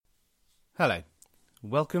Hello.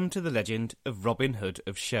 Welcome to the legend of Robin Hood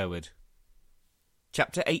of Sherwood.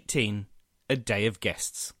 Chapter 18. A Day of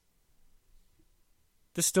Guests.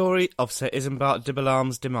 The story of Sir Isambard de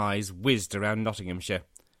Balaam's demise whizzed around Nottinghamshire.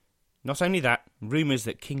 Not only that, rumours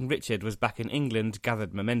that King Richard was back in England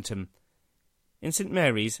gathered momentum. In St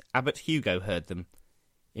Mary's, Abbot Hugo heard them.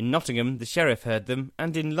 In Nottingham, the Sheriff heard them,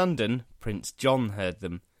 and in London, Prince John heard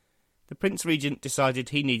them. The Prince Regent decided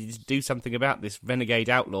he needed to do something about this renegade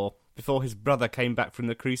outlaw before his brother came back from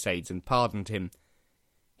the Crusades and pardoned him.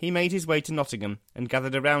 He made his way to Nottingham and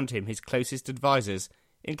gathered around him his closest advisers,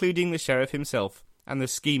 including the Sheriff himself and the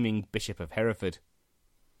scheming Bishop of Hereford.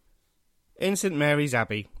 In St Mary's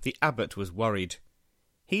Abbey, the abbot was worried.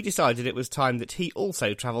 He decided it was time that he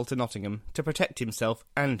also travelled to Nottingham to protect himself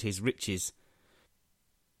and his riches.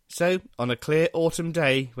 So, on a clear autumn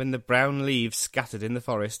day when the brown leaves scattered in the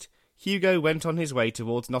forest, Hugo went on his way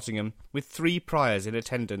towards Nottingham with 3 priors in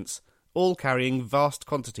attendance, all carrying vast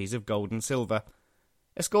quantities of gold and silver.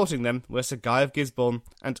 Escorting them were Sir Guy of Gisborne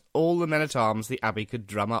and all the men-at-arms the abbey could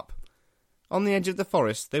drum up. On the edge of the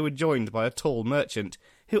forest they were joined by a tall merchant,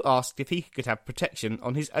 who asked if he could have protection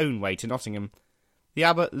on his own way to Nottingham. The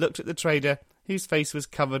abbot looked at the trader, whose face was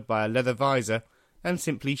covered by a leather visor, and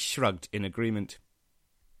simply shrugged in agreement.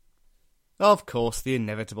 Of course the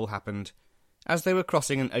inevitable happened. As they were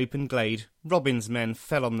crossing an open glade, Robin's men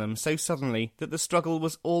fell on them so suddenly that the struggle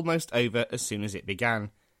was almost over as soon as it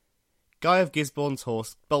began. Guy of Gisborne's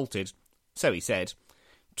horse bolted, so he said.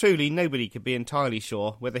 Truly, nobody could be entirely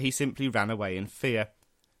sure whether he simply ran away in fear.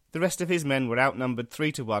 The rest of his men were outnumbered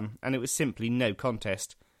 3-1, and it was simply no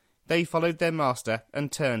contest. They followed their master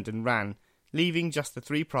and turned and ran, leaving just the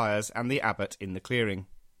 3 priors and the abbot in the clearing.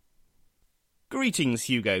 "Greetings,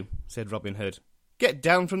 Hugo," said Robin Hood. "Get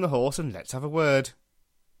down from the horse and let's have a word."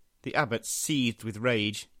 The abbot seethed with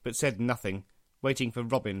rage, but said nothing, waiting for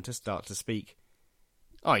Robin to start to speak.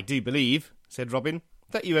 "I do believe," said Robin,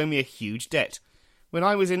 "that you owe me a huge debt. When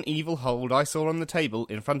I was in Evil Hold I saw on the table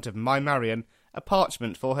in front of my Marian a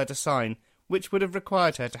parchment for her to sign, which would have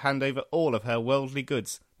required her to hand over all of her worldly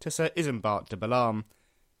goods to Sir Isambard de Balaam.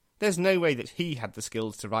 There's no way that he had the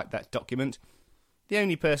skills to write that document. The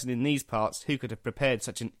only person in these parts who could have prepared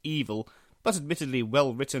such an evil but admittedly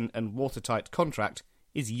well-written and watertight contract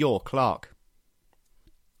is your clerk.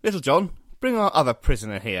 Little John, bring our other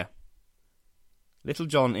prisoner here." Little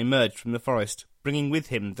John emerged from the forest, bringing with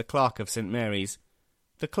him the clerk of St Mary's.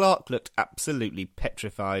 The clerk looked absolutely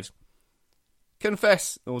petrified.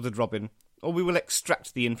 "Confess," ordered Robin, "or we will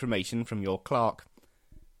extract the information from your clerk."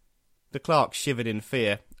 The clerk shivered in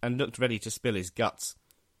fear and looked ready to spill his guts.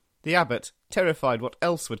 The abbot, terrified what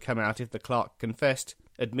else would come out if the clerk confessed,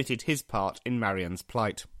 admitted his part in Marian's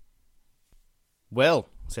plight. "Well,"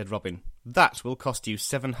 said Robin, "that will cost you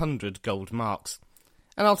 700 gold marks,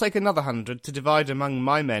 and I'll take another 100 to divide among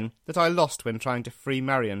my men that I lost when trying to free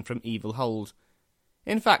Marian from Evil Hold.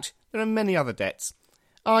 In fact, there are many other debts.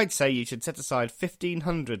 I'd say you should set aside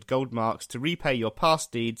 1,500 gold marks to repay your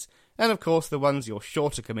past deeds, and of course the ones you're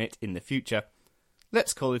sure to commit in the future.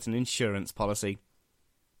 Let's call it an insurance policy."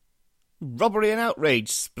 "Robbery and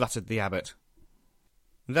outrage," spluttered the abbot.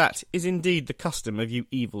 "That is indeed the custom of you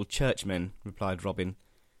evil churchmen," replied Robin.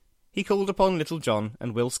 He called upon Little John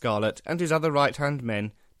and Will Scarlet and his other right-hand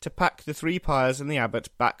men to pack the 3 priors and the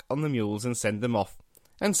abbot back on the mules and send them off,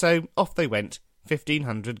 and so off they went,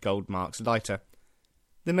 1,500 gold marks lighter.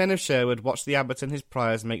 The men of Sherwood watched the abbot and his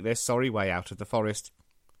priors make their sorry way out of the forest.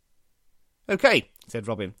 "OK," said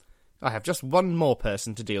Robin, "I have just one more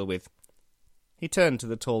person to deal with." He turned to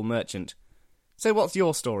the tall merchant. "So what's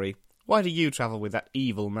your story? Why do you travel with that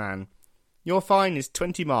evil man? Your fine is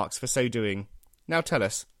 20 marks for so doing. Now tell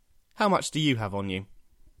us, how much do you have on you?"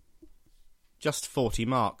 "Just 40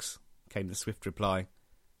 marks, came the swift reply.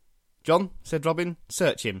 "John," said Robin,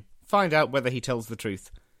 "search him. Find out whether he tells the truth."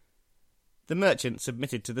 The merchant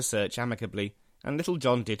submitted to the search amicably, and Little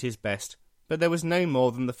John did his best, but there was no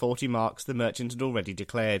more than the 40 marks the merchant had already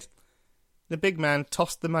declared. The big man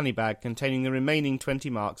tossed the money bag containing the remaining 20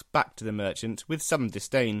 marks back to the merchant with some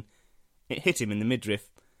disdain. It hit him in the midriff.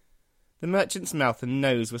 The merchant's mouth and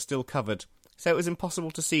nose were still covered, so it was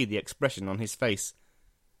impossible to see the expression on his face.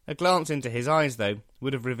 A glance into his eyes, though,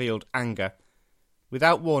 would have revealed anger.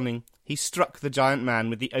 Without warning, he struck the giant man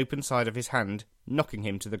with the open side of his hand, knocking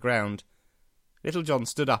him to the ground. Little John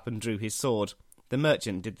stood up and drew his sword. The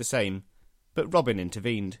merchant did the same, but Robin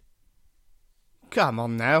intervened. "Come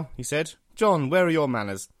on now," he said. "John, where are your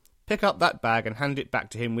manners? Pick up that bag and hand it back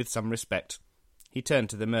to him with some respect." He turned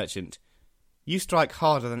to the merchant. "You strike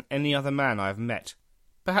harder than any other man I have met.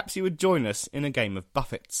 Perhaps you would join us in a game of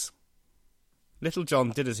buffets." Little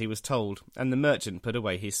John did as he was told, and the merchant put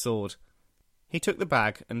away his sword. He took the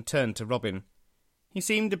bag and turned to Robin. He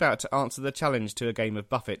seemed about to answer the challenge to a game of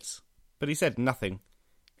buffets, but he said nothing.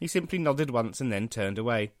 He simply nodded once and then turned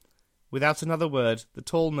away. Without another word, the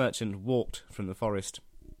tall merchant walked from the forest.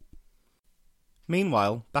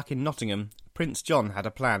 Meanwhile, back in Nottingham, Prince John had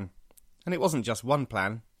a plan. And it wasn't just one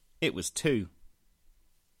plan, it was two.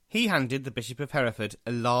 He handed the Bishop of Hereford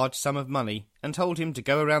a large sum of money and told him to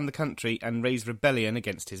go around the country and raise rebellion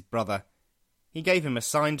against his brother. He gave him a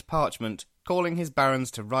signed parchment, calling his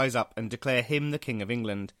barons to rise up and declare him the King of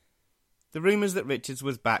England. The rumours that Richard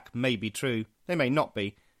was back may be true, they may not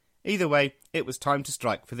be. Either way, it was time to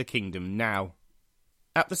strike for the kingdom now.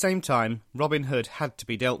 At the same time, Robin Hood had to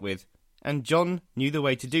be dealt with, and John knew the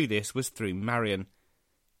way to do this was through Marion.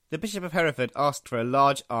 The Bishop of Hereford asked for a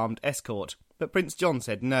large armed escort, but Prince John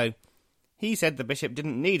said no. He said the bishop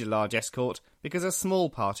didn't need a large escort because a small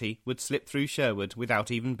party would slip through Sherwood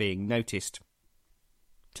without even being noticed.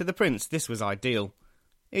 To the prince this was ideal.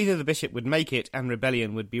 Either the bishop would make it and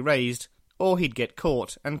rebellion would be raised, or he'd get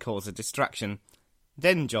caught and cause a distraction.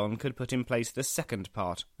 Then John could put in place the second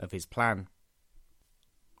part of his plan.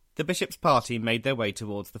 The bishop's party made their way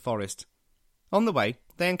towards the forest. On the way,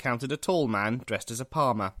 they encountered a tall man dressed as a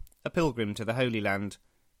palmer, a pilgrim to the Holy Land.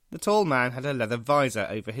 The tall man had a leather visor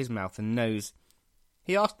over his mouth and nose.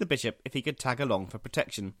 He asked the bishop if he could tag along for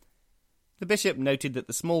protection. The bishop noted that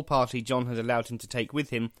the small party John had allowed him to take with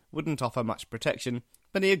him wouldn't offer much protection,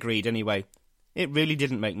 but he agreed anyway. It really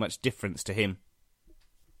didn't make much difference to him.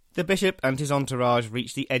 The bishop and his entourage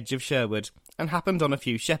reached the edge of Sherwood and happened on a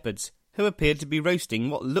few shepherds, who appeared to be roasting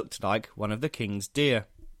what looked like one of the king's deer.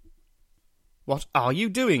 "What are you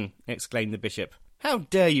doing?" exclaimed the bishop. "How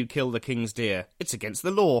dare you kill the king's deer? It's against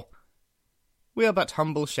the law." "We are but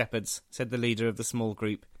humble shepherds," said the leader of the small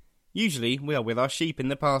group. "Usually we are with our sheep in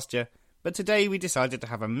the pasture, but today we decided to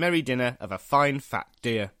have a merry dinner of a fine fat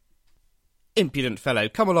deer." "Impudent fellow,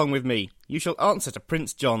 come along with me. You shall answer to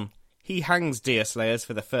Prince John. He hangs deer slayers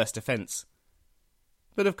for the first offence."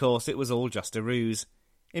 But of course it was all just a ruse.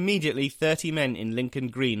 Immediately 30 men in Lincoln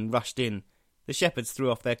green rushed in. The shepherds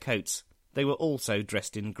threw off their coats. They were also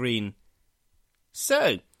dressed in green.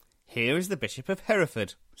 "So, here is the Bishop of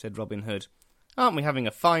Hereford," said Robin Hood. "Aren't we having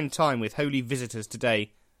a fine time with holy visitors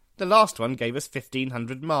today? The last one gave us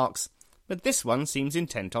 1,500 marks, but this one seems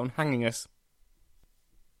intent on hanging us."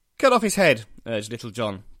 "Cut off his head," urged Little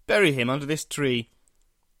John. "Bury him under this tree."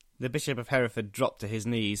 The Bishop of Hereford dropped to his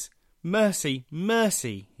knees. "Mercy,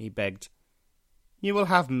 mercy," he begged. "You will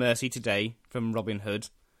have mercy today from Robin Hood.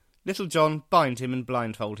 Little John, bind him and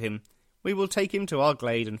blindfold him. We will take him to our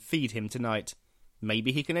glade and feed him tonight.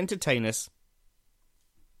 Maybe he can entertain us."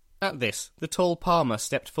 At this, the tall palmer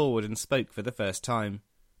stepped forward and spoke for the first time.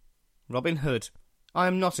 "Robin Hood, I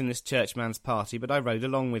am not in this churchman's party, but I rode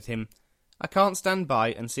along with him. I can't stand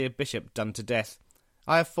by and see a bishop done to death.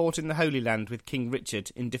 I have fought in the Holy Land with King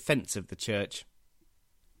Richard in defence of the church."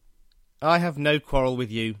 "I have no quarrel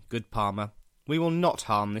with you, good palmer. We will not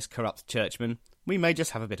harm this corrupt churchman. We may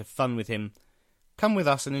just have a bit of fun with him. Come with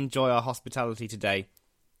us and enjoy our hospitality today.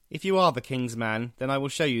 If you are the king's man, then I will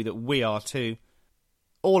show you that we are too.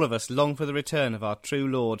 All of us long for the return of our true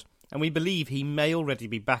lord, and we believe he may already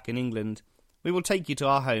be back in England. We will take you to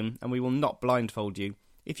our home, and we will not blindfold you,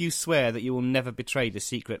 if you swear that you will never betray the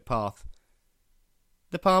secret path."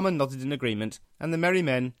 The palmer nodded in agreement, and the merry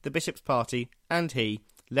men, the bishop's party, and he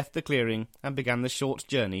left the clearing and began the short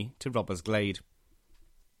journey to Robber's Glade.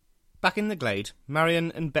 Back in the glade,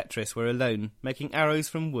 Marion and Beatrice were alone, making arrows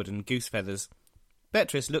from wood and goose feathers.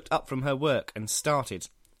 Beatrice looked up from her work and started.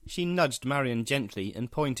 She nudged Marion gently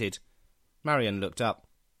and pointed. Marion looked up.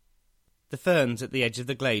 The ferns at the edge of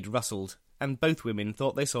the glade rustled, and both women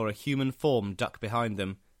thought they saw a human form duck behind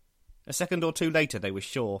them. A second or two later they were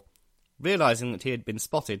sure. Realising that he had been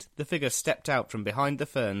spotted, the figure stepped out from behind the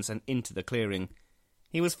ferns and into the clearing.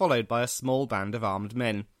 He was followed by a small band of armed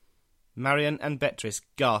men. Marion and Beatrice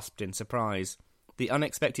gasped in surprise. The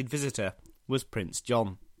unexpected visitor was Prince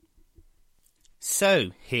John.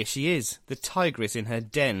 "So, here she is, the tigress in her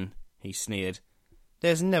den," he sneered.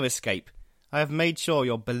 "There's no escape. I have made sure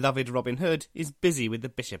your beloved Robin Hood is busy with the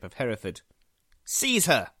Bishop of Hereford. Seize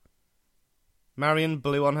her!" Marion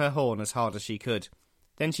blew on her horn as hard as she could.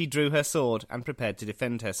 Then she drew her sword and prepared to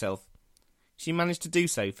defend herself. She managed to do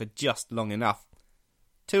so for just long enough.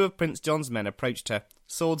 Two of Prince John's men approached her,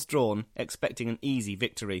 swords drawn, expecting an easy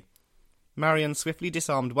victory. Marion swiftly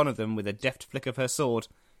disarmed one of them with a deft flick of her sword,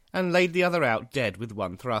 and laid the other out dead with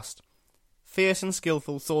one thrust. Fierce and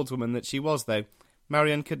skilful swordswoman that she was, though,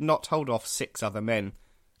 Marion could not hold off 6 other men,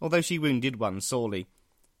 although she wounded one sorely.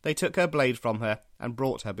 They took her blade from her and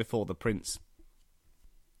brought her before the prince.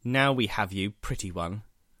 "Now we have you, pretty one.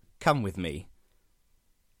 Come with me.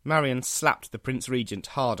 Marion slapped the Prince Regent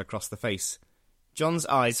hard across the face. John's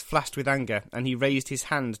eyes flashed with anger, and he raised his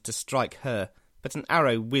hand to strike her, but an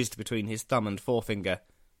arrow whizzed between his thumb and forefinger.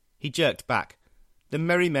 He jerked back. The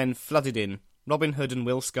merry men flooded in, Robin Hood and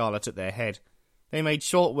Will Scarlet at their head. They made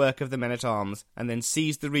short work of the men-at-arms, and then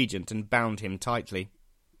seized the Regent and bound him tightly.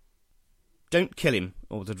 "Don't kill him,"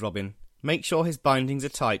 ordered Robin. "Make sure his bindings are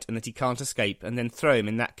tight and that he can't escape, and then throw him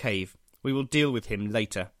in that cave. We will deal with him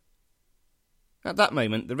later." At that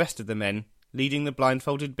moment the rest of the men, leading the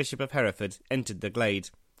blindfolded Bishop of Hereford, entered the glade.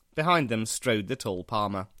 Behind them strode the tall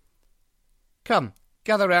Palmer. "Come,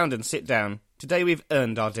 gather round and sit down. Today we've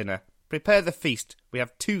earned our dinner. Prepare the feast. We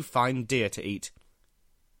have 2 fine deer to eat."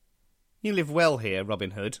 "You live well here,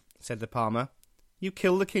 Robin Hood," said the Palmer. "You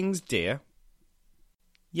kill the king's deer?"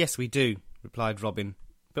 "Yes, we do," replied Robin,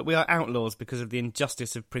 "but we are outlaws because of the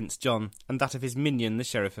injustice of Prince John, and that of his minion, the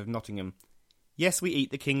Sheriff of Nottingham. Yes, we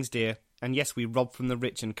eat the king's deer, and yes, we rob from the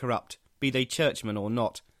rich and corrupt, be they churchmen or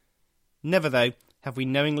not. Never, though, have we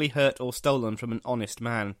knowingly hurt or stolen from an honest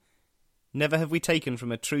man. Never have we taken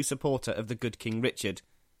from a true supporter of the good King Richard.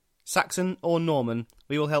 Saxon or Norman,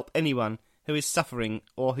 we will help anyone who is suffering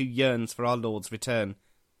or who yearns for our Lord's return.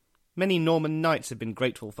 Many Norman knights have been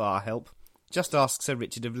grateful for our help. Just ask Sir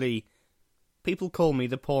Richard of Lee. People call me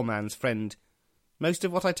the poor man's friend. Most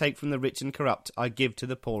of what I take from the rich and corrupt I give to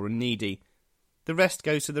the poor and needy. The rest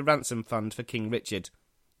goes to the ransom fund for King Richard.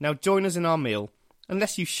 Now join us in our meal,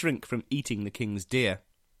 unless you shrink from eating the king's deer."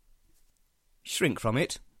 "Shrink from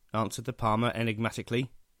it?" answered the Palmer enigmatically.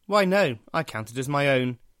 "Why, no, I count it as my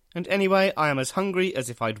own, and anyway I am as hungry as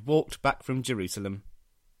if I'd walked back from Jerusalem."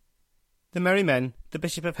 The merry men, the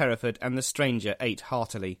Bishop of Hereford and the stranger ate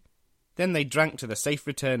heartily. Then they drank to the safe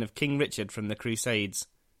return of King Richard from the Crusades.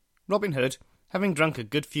 Robin Hood, having drunk a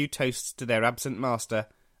good few toasts to their absent master,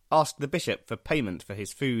 asked the bishop for payment for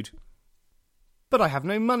his food. "But I have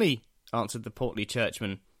no money," answered the portly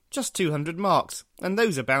churchman. "Just 200 marks, and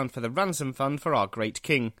those are bound for the ransom fund for our great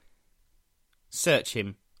king." "Search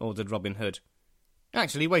him," ordered Robin Hood.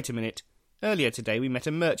 "Actually, wait a minute. Earlier today we met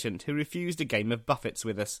a merchant who refused a game of buffets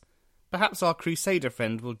with us. Perhaps our crusader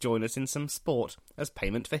friend will join us in some sport as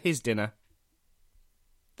payment for his dinner."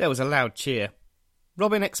 There was a loud cheer.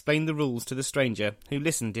 Robin explained the rules to the stranger, who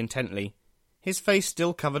listened intently. His face,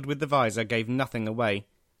 still covered with the visor, gave nothing away.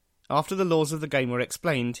 After the laws of the game were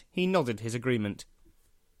explained, he nodded his agreement.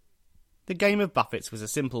 The game of buffets was a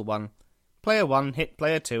simple one. Player 1 hit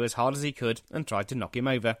Player 2 as hard as he could and tried to knock him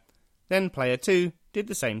over. Then Player 2 did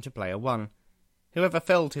the same to Player 1. Whoever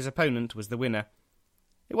felled his opponent was the winner.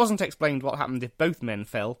 It wasn't explained what happened if both men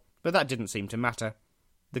fell, but that didn't seem to matter.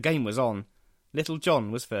 The game was on. Little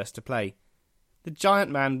John was first to play. The giant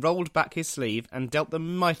man rolled back his sleeve and dealt the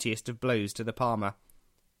mightiest of blows to the Palmer.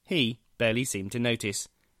 He barely seemed to notice.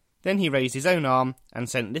 Then he raised his own arm and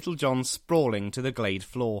sent Little John sprawling to the glade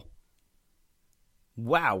floor.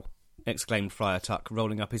 "Wow!" exclaimed Friar Tuck,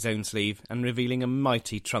 rolling up his own sleeve and revealing a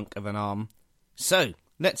mighty trunk of an arm. "So,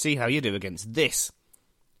 let's see how you do against this."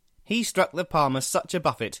 He struck the Palmer such a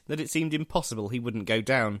buffet that it seemed impossible he wouldn't go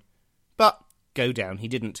down. But go down he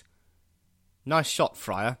didn't. "Nice shot,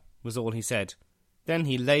 Friar," was all he said. Then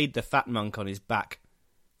he laid the fat monk on his back.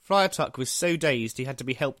 Friar Tuck was so dazed he had to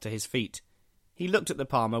be helped to his feet. He looked at the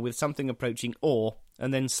Palmer with something approaching awe,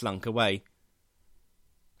 and then slunk away.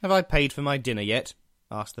 "Have I paid for my dinner yet?"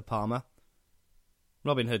 asked the Palmer.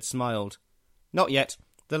 Robin Hood smiled. "Not yet.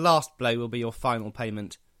 The last blow will be your final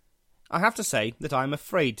payment. I have to say that I am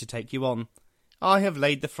afraid to take you on. I have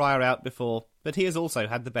laid the friar out before, but he has also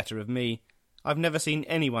had the better of me. I've never seen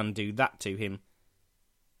anyone do that to him."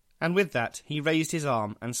 And with that he raised his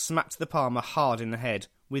arm and smacked the Palmer hard in the head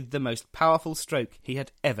with the most powerful stroke he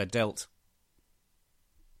had ever dealt.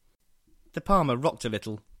 The Palmer rocked a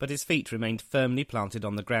little, but his feet remained firmly planted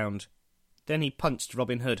on the ground. Then he punched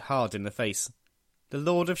Robin Hood hard in the face. The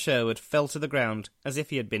Lord of Sherwood fell to the ground as if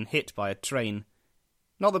he had been hit by a train.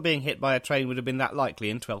 Not that being hit by a train would have been that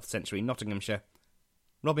likely in 12th century Nottinghamshire.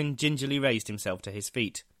 Robin gingerly raised himself to his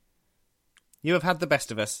feet. "You have had the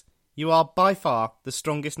best of us. You are by far the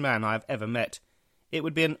strongest man I have ever met. It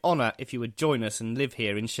would be an honour if you would join us and live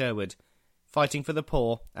here in Sherwood, fighting for the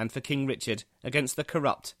poor and for King Richard against the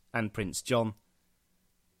corrupt and Prince John."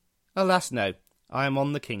 "Alas, no. I am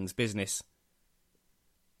on the king's business."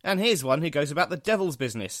 "And here's one who goes about the devil's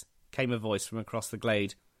business," came a voice from across the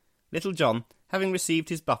glade. Little John, having received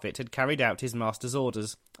his buffet, had carried out his master's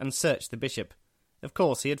orders and searched the bishop. Of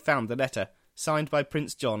course he had found the letter, signed by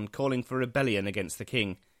Prince John, calling for rebellion against the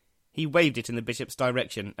king. He waved it in the bishop's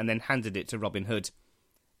direction and then handed it to Robin Hood.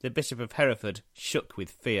 The Bishop of Hereford shook with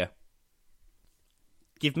fear.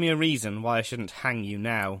 "Give me a reason why I shouldn't hang you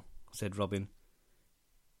now," said Robin.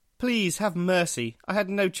 Please have mercy. I had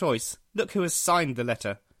no choice. Look who has signed the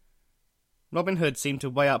letter. Robin Hood seemed to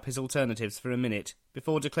weigh up his alternatives for a minute,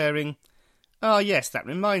 before declaring, Ah, yes, that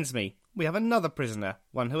reminds me. We have another prisoner,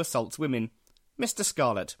 one who assaults women. Mr.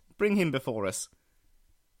 Scarlet, bring him before us.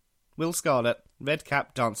 Will Scarlet, red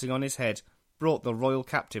cap dancing on his head, brought the royal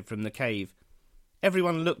captive from the cave.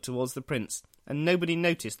 Everyone looked towards the prince, and nobody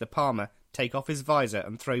noticed the palmer take off his visor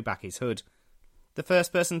and throw back his hood. The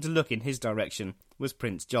first person to look in his direction was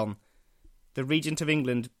Prince John. The Regent of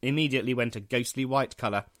England immediately went a ghostly white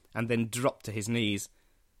colour, and then dropped to his knees.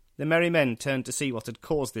 The merry men turned to see what had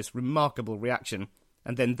caused this remarkable reaction,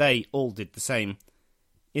 and then they all did the same.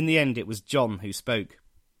 In the end it was John who spoke.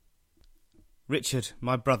 Richard,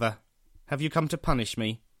 my brother, have you come to punish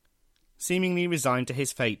me? Seemingly resigned to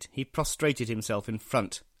his fate, he prostrated himself in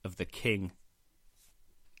front of the king.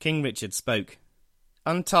 King Richard spoke.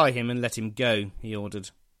 Untie him and let him go, he ordered.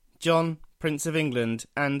 John, Prince of England,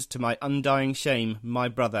 and, to my undying shame, my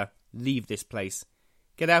brother, leave this place.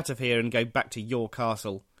 Get out of here and go back to your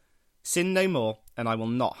castle. Sin no more, and I will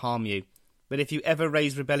not harm you. But if you ever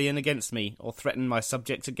raise rebellion against me, or threaten my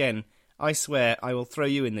subjects again, I swear I will throw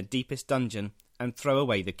you in the deepest dungeon, and throw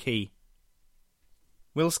away the key.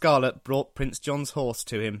 Will Scarlet brought Prince John's horse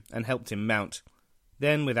to him, and helped him mount.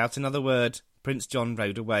 Then, without another word, Prince John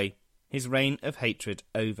rode away, his reign of hatred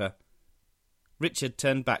over. Richard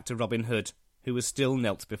turned back to Robin Hood, who was still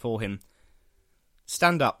knelt before him.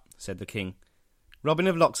 Stand up, said the king. Robin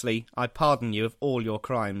of Locksley, I pardon you of all your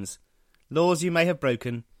crimes. Laws you may have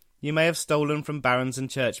broken, you may have stolen from barons and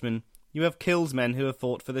churchmen, you have killed men who have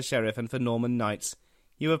fought for the sheriff and for Norman knights,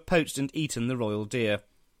 you have poached and eaten the royal deer.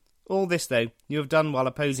 All this, though, you have done while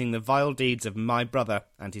opposing the vile deeds of my brother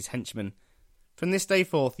and his henchmen. From this day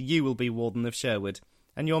forth you will be Warden of Sherwood,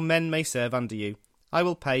 and your men may serve under you. I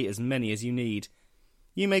will pay as many as you need.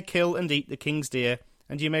 You may kill and eat the king's deer,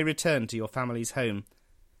 and you may return to your family's home.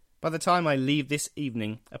 By the time I leave this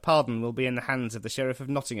evening, a pardon will be in the hands of the Sheriff of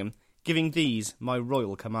Nottingham, giving these my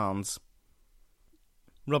royal commands.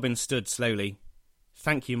 Robin stood slowly.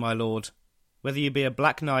 Thank you, my lord. Whether you be a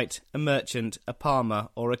black knight, a merchant, a palmer,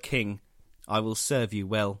 or a king, I will serve you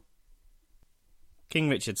well. King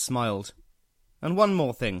Richard smiled. And one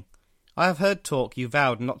more thing. I have heard talk you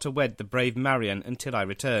vowed not to wed the brave Marian until I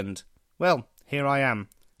returned. Well, here I am,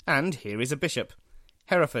 and here is a bishop.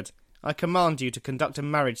 Hereford, I command you to conduct a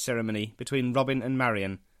marriage ceremony between Robin and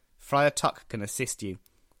Marian. Friar Tuck can assist you.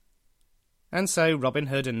 And so Robin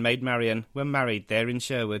Hood and Maid Marian were married there in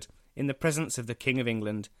Sherwood, in the presence of the King of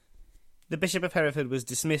England. The Bishop of Hereford was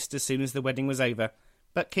dismissed as soon as the wedding was over,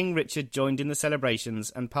 but King Richard joined in the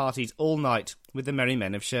celebrations and partied all night with the merry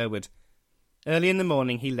men of Sherwood. Early in the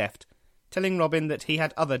morning he left, telling Robin that he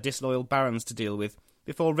had other disloyal barons to deal with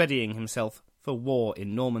before readying himself for war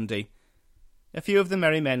in Normandy. A few of the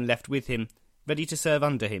merry men left with him, ready to serve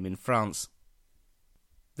under him in France.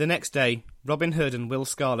 The next day, Robin Hood and Will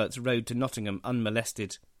Scarlet rode to Nottingham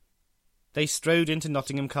unmolested. They strode into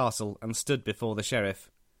Nottingham Castle and stood before the sheriff.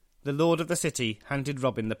 The lord of the city handed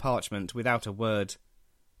Robin the parchment without a word.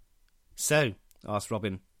 So, asked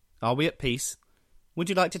Robin, are we at peace? Would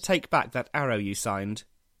you like to take back that arrow you signed?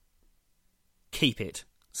 Keep it,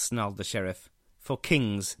 snarled the sheriff, for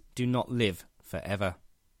kings do not live forever.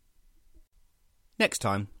 Next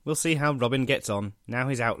time, we'll see how Robin gets on now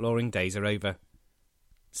his outlawing days are over.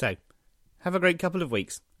 So, have a great couple of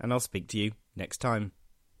weeks, and I'll speak to you next time.